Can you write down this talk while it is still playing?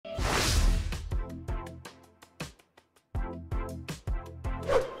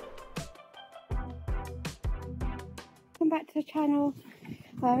back to the channel.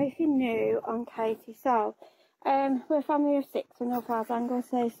 If you're new, I'm Katie. So we're a family of 6 in North Wales, I'm going to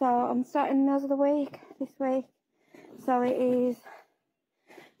say. So I'm starting the meals of the week this week. So it is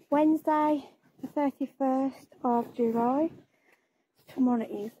Wednesday the 31st of July. Tomorrow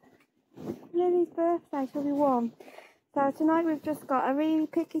it is Lily's birthday, she'll be 1. So tonight we've just got a really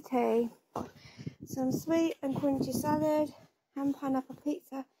picky tea, some sweet and crunchy salad, ham pineapple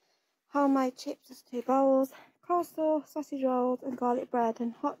pizza, homemade chips as 2 bowls, coleslaw, sausage rolls and garlic bread,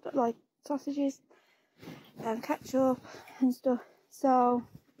 and hot like sausages and ketchup and stuff. So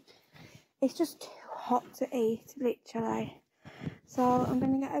it's just too hot to eat, literally. So I'm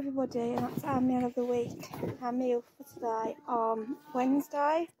going to get everybody, and that's our meal of the week, our meal for today on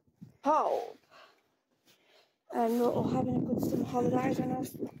Wednesday. Hope and we're all having a good summer holidays. I know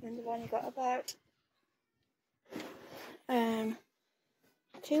Scotland have only got about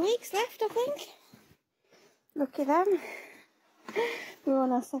 2 weeks left, I think. Lucky them. We're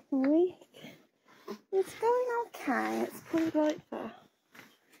on our 2nd week. It's going okay, let's put it like that.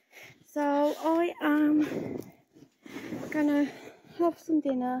 So I am gonna have some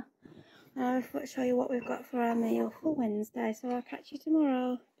dinner. I'll show you what we've got for our meal for Wednesday, so I'll catch you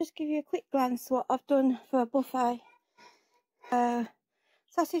tomorrow. Just give you a quick glance what I've done for a buffet.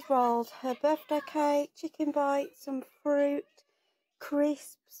 Sausage rolls, her birthday cake, chicken bites, some fruit,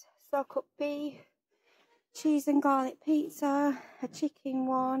 crisps, soak-up beef, cheese and garlic pizza, a chicken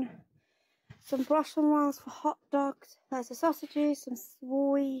one, some Brussels rolls for hot dogs, there's the sausages, some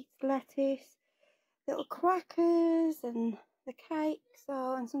sweet lettuce, little crackers and the cake,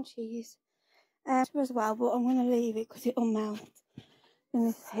 and some cheese as well, but I'm going to leave it because it'll melt in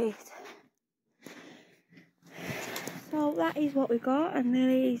this heat. So that is what we got, and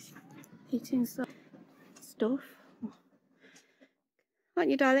Lily's eating some stuff. Aren't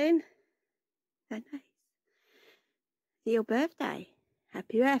you, darling? Very nice. It's your birthday.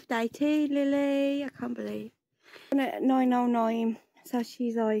 Happy birthday to you, Lily. I can't believe. At 9:09, so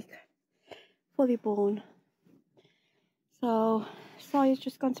she's like fully born. So Saya's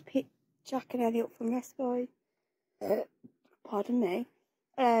just gone to pick Jack and Ellie up from respite. Pardon me.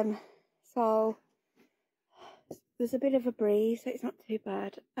 So there's a bit of a breeze, so it's not too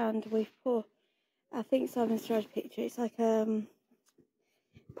bad. And we've put, I think Simon's tried a picture. It's like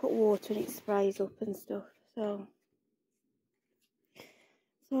put water and it sprays up and stuff. So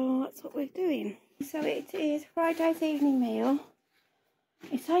that's what we're doing. So it is Friday's evening meal.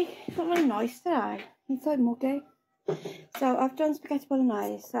 It's not really nice today. It's so muggy. So I've done spaghetti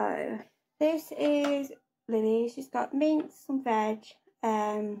bolognese. So this is Lily's. She's got mince, some veg,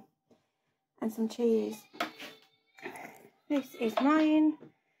 and some cheese. This is mine.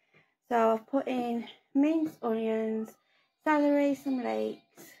 So I've put in mince, onions, celery, some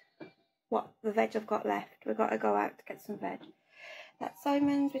leeks. What the veg I've got left. We've got to go out to get some veg. That's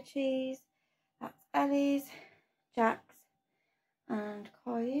Simon's with cheese. That's Ellie's, Jack's, and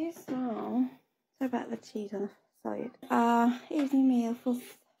Kylie's. So about the cheese on the side. Evening meal for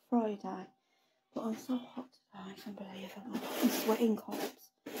Friday. But I'm so hot today, it's unbelievable. I'm sweating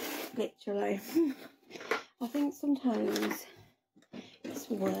corpse, literally. I think sometimes it's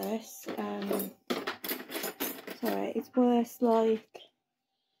worse. Sorry, it's worse like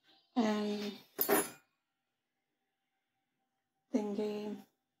thingy.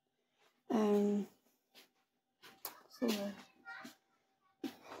 Sorry,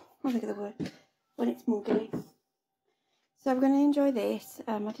 I think of the word when it's muggy. So we're going to enjoy this.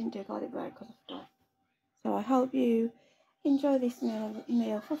 I didn't do garlic bread because I forgot. So I hope you enjoy this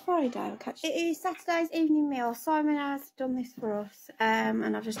meal for Friday. I'll catch you. It is Saturday's evening meal. Simon has done this for us,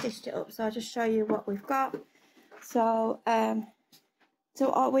 and I've just dished it up. So I'll just show you what we've got. So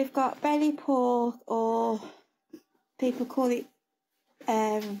we've got belly pork, or people call it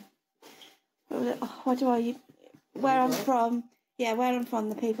where I'm from,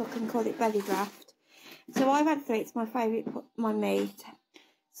 the people can call it belly draft. So I've had 3, it's my favourite, my meat.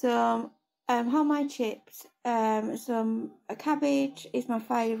 Some homemade chips, some cabbage is my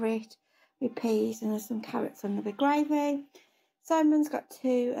favourite with peas, and there's some carrots on the gravy. Simon's got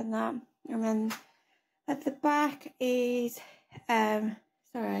 2 and that, and then at the back is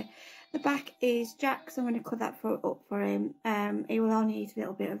the back is Jack's. I'm going to cut that up for him. He will only eat a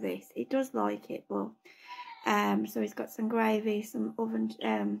little bit of this. He does like it, but so he's got some gravy, some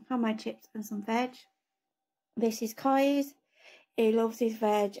homemade chips and some veg. This is Kai's. He loves his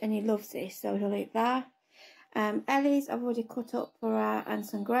veg and he loves this, so he'll eat that. Ellie's I've already cut up for her, and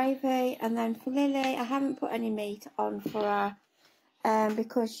some gravy. And then for Lily, I haven't put any meat on for her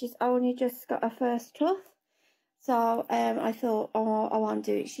because she's only just got her first tooth. So I thought, oh, I won't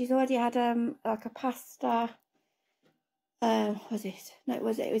do it. She's already had like a pasta was it? No, it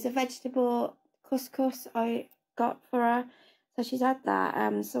was a vegetable couscous I got for her. So she's had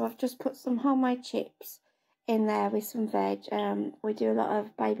that. So I've just put some homemade chips in there with some veg. We do a lot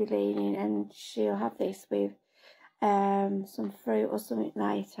of baby leaning, and she'll have this with some fruit or something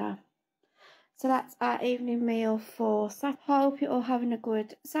later. So that's our evening meal for Saturday. Hope you're all having a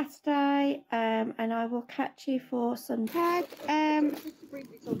good Saturday, and I will catch you for Sunday.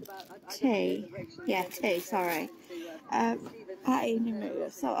 Tea. Yeah, tea, sorry. Our evening meal.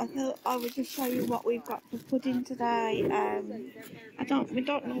 So I thought I would just show you what we've got for pudding today. We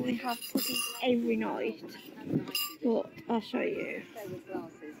don't normally have pudding every night, but I'll show you.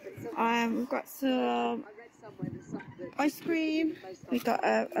 We've got some ice cream. We got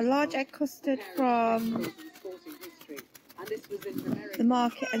a large egg custard from the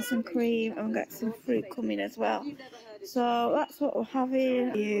market and some cream, and we've got some fruit coming as well. So that's what we're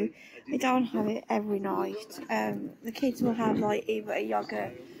having. We don't have it every night. The kids will have like either a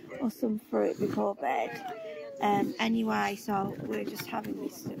yogurt or some fruit before bed. Anyway, so we're just having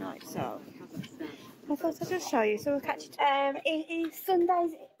this tonight. So I thought I'd just show you. So we'll catch it. It is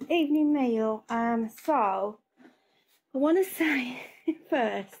Sunday's evening meal. So I want to say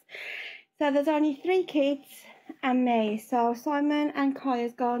first, so there's only 3 kids and me. So Simon and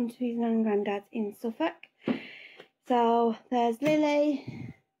Kaya's gone to his nan and granddad's in Suffolk. So there's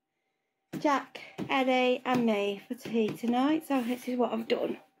Lily, Jack, Eddie and me for tea tonight. So this is what I've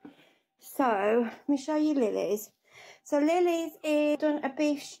done. So let me show you Lily's. So Lily's is done a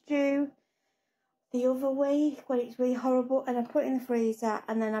beef stew the other week when it's really horrible, and I put it in the freezer,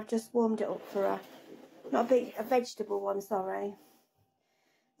 and then I've just warmed it up for her. Not a vegetable one, sorry.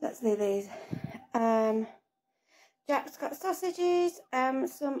 That's Lily's. Jack's got sausages,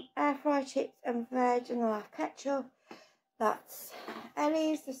 some air fried chips and veg, and I'll have ketchup. That's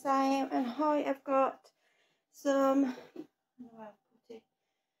Ellie's, the same. And I have got some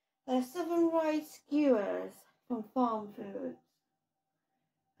southern fried skewers from Farm Foods.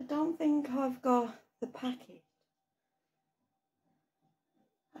 I don't think I've got the packet.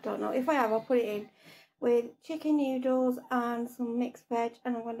 I don't know. If I have, I'll put it in with chicken noodles and some mixed veg,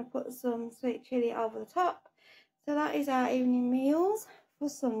 and I'm going to put some sweet chilli over the top. So that is our evening meals for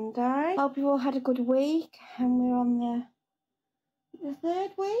Sunday. Hope you all had a good week, and we're on the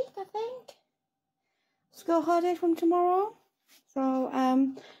 3rd week, I think. School holiday from tomorrow. So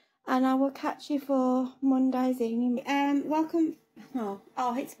and I will catch you for Monday's evening. Welcome. Oh,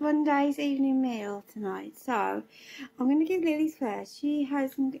 it's Monday's evening meal tonight. So I'm going to give Lily's first. She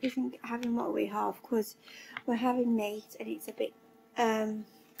isn't having what we have because we're having meat, and it's a bit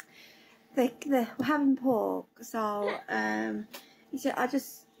we're having pork. So it's a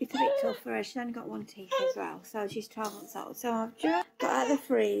bit tough for her. She's only got 1 teeth as well, so she's 12 months old. So I've just got out of the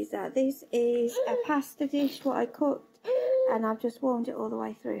freezer. This is a pasta dish what I cooked, and I've just warmed it all the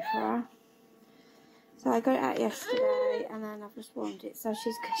way through for her. So I got it out yesterday, and then I've just warmed it. So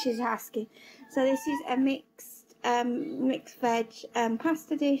she's asking. So this is a mixed veg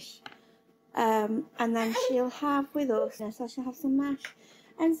pasta dish, and then she'll have with us. So she'll have some mash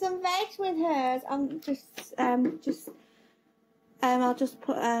and some veg with hers. I'll just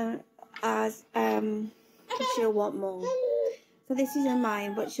put as she'll want more. So this is a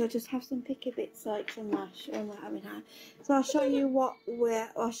mine, but she'll just have some picky bits like some mash when we're having her. So I'll show you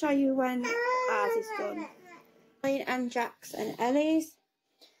I'll show you when ours is done. Mine and Jack's and Ellie's.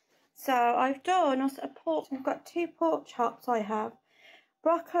 So I've done a pork. We've got 2 pork chops. I have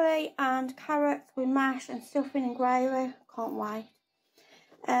broccoli and carrots with mash and stuffing and gravy. Can't wait.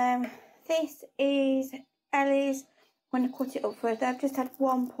 This is Ellie's. I'm going to cut it up for her. They've just had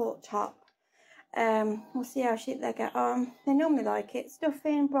 1 pork chop. We'll see how they get on. They normally like it.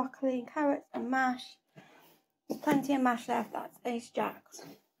 Stuffing, broccoli and carrots and mash. There's plenty of mash left. That's Jack's.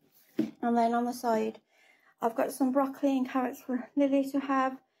 And then on the side, I've got some broccoli and carrots for Lily to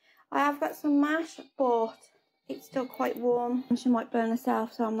have. I have got some mash, but it's still quite warm. She might burn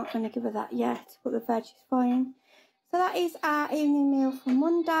herself, so I'm not going to give her that yet. But the veg is fine. So that is our evening meal for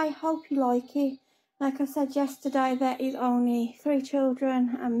Monday. Hope you like it. Like I said yesterday, there is only 3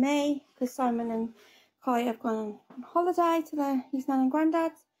 children and me, because Simon and Kai have gone on holiday to his nan and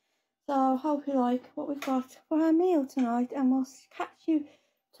granddad's. So I hope you like what we've got for our meal tonight, and we'll catch you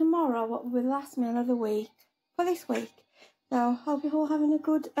tomorrow, what will be the last meal of the week, for this week. So hope you're all having a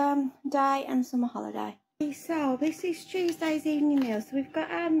good day and summer holiday. So this is Tuesday's evening meal. So we've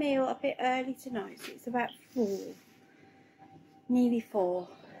got our meal a bit early tonight, so it's about 4, nearly 4.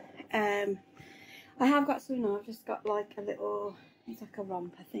 I have got some now. I've just got like a little, it's like a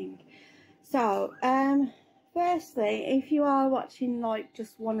romper thing. So, firstly, if you are watching like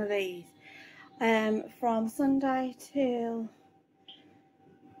just one of these, from Sunday till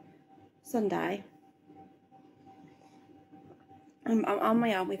Sunday. I'm on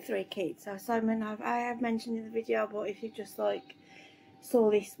my own with 3 kids. So Simon, I have mentioned in the video, but if you just like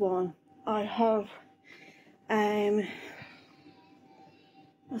saw this one, I have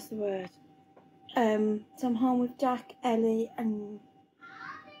what's the word? So I'm home with Jack, Ellie, and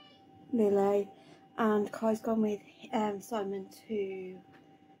Lily, and Kai's gone with Simon to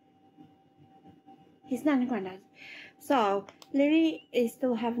his nan and granddad. So Lily is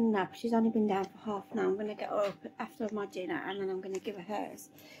still having a nap. She's only been down for half an hour. I'm going to get her up after my dinner, and then I'm going to give her hers.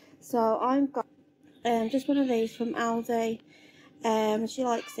 So I've got just one of these from Aldi. She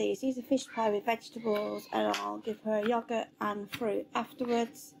likes these. These are fish pie with vegetables, and I'll give her a yogurt and fruit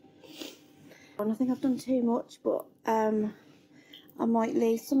afterwards. And I think I've done too much, but I might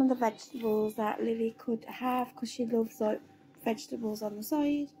leave some of the vegetables that Lily could have because she loves like vegetables on the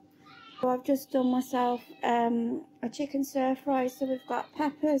side. So I've just done myself a chicken stir fry. So we've got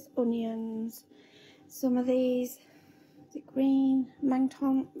peppers, onions, some of these, is it green? I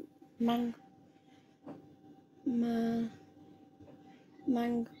can't,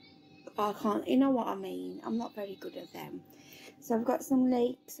 you know what I mean, I'm not very good at them. So I've got some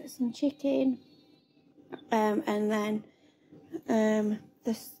leeks, some chicken, and then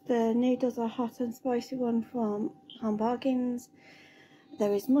the noodles are hot and spicy one from Home Bargains.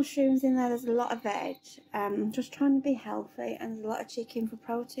 There is mushrooms in there, there's a lot of veg. I'm just trying to be healthy, and there's a lot of chicken for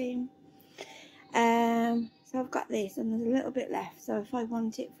protein. So I've got this, and there's a little bit left, so if I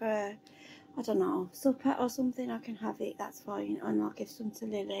want it for, I don't know, supper or something, I can have it, that's fine, and I'll give some to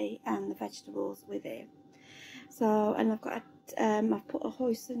Lily and the vegetables with it. So, and I've got I've put a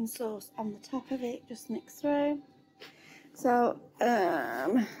hoisin sauce on the top of it, just mixed through. So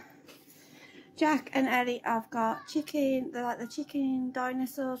Jack and Ellie, I've got chicken, they're like the chicken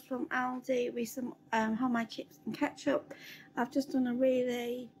dinosaurs from Aldi with some homemade chips and ketchup. I've just done a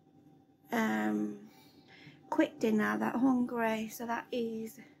really quick dinner, that hungry, so that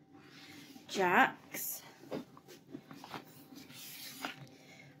is Jack's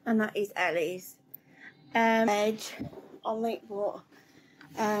and that is Ellie's. Veg on it, but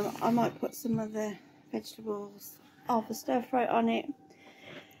I might put some of the vegetables of the stir fry on it.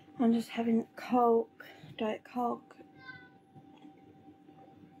 I'm just having Coke, Diet Coke.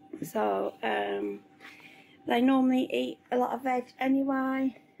 So they normally eat a lot of veg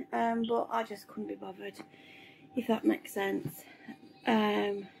anyway, but I just couldn't be bothered, if that makes sense.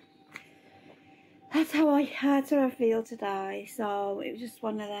 That's how I feel today. So it was just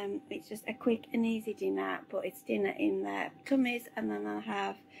one of them. It's just a quick and easy dinner, but it's dinner in their tummies, and then I'll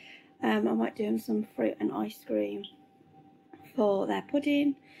have I might do them some fruit and ice cream for their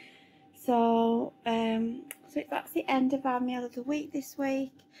pudding. So so that's the end of our meal of the week this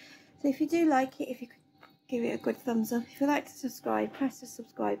week. So if you do like it, if you could give it a good thumbs up. If you'd like to subscribe, press the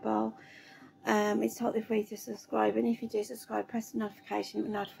subscribe bell. It's totally free to subscribe, and if you do subscribe, press the notification, it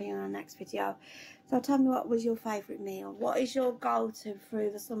will notify you on our next video. So tell me, what was your favourite meal? What is your go-to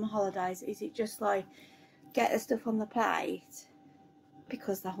through the summer holidays? Is it just like get the stuff on the plate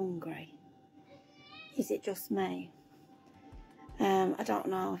because they're hungry? Is it just me? I don't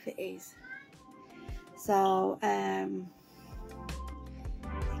know if it is. So it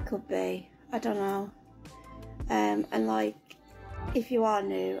could be, I don't know. And like, if you are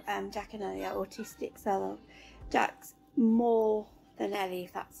new, Jack and Ellie are autistic, so Jack's more than Ellie,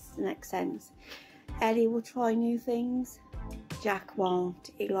 if that makes sense. Ellie will try new things, Jack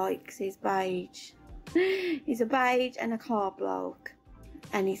won't. He likes his beige. He's a beige and a car bloke,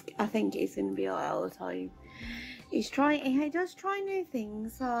 and I think he's going to be like all the time. He does try new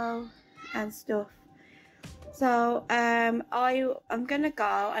things, so, and stuff. So I'm going to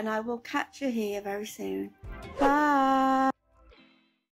go, and I will catch you here very soon. Bye.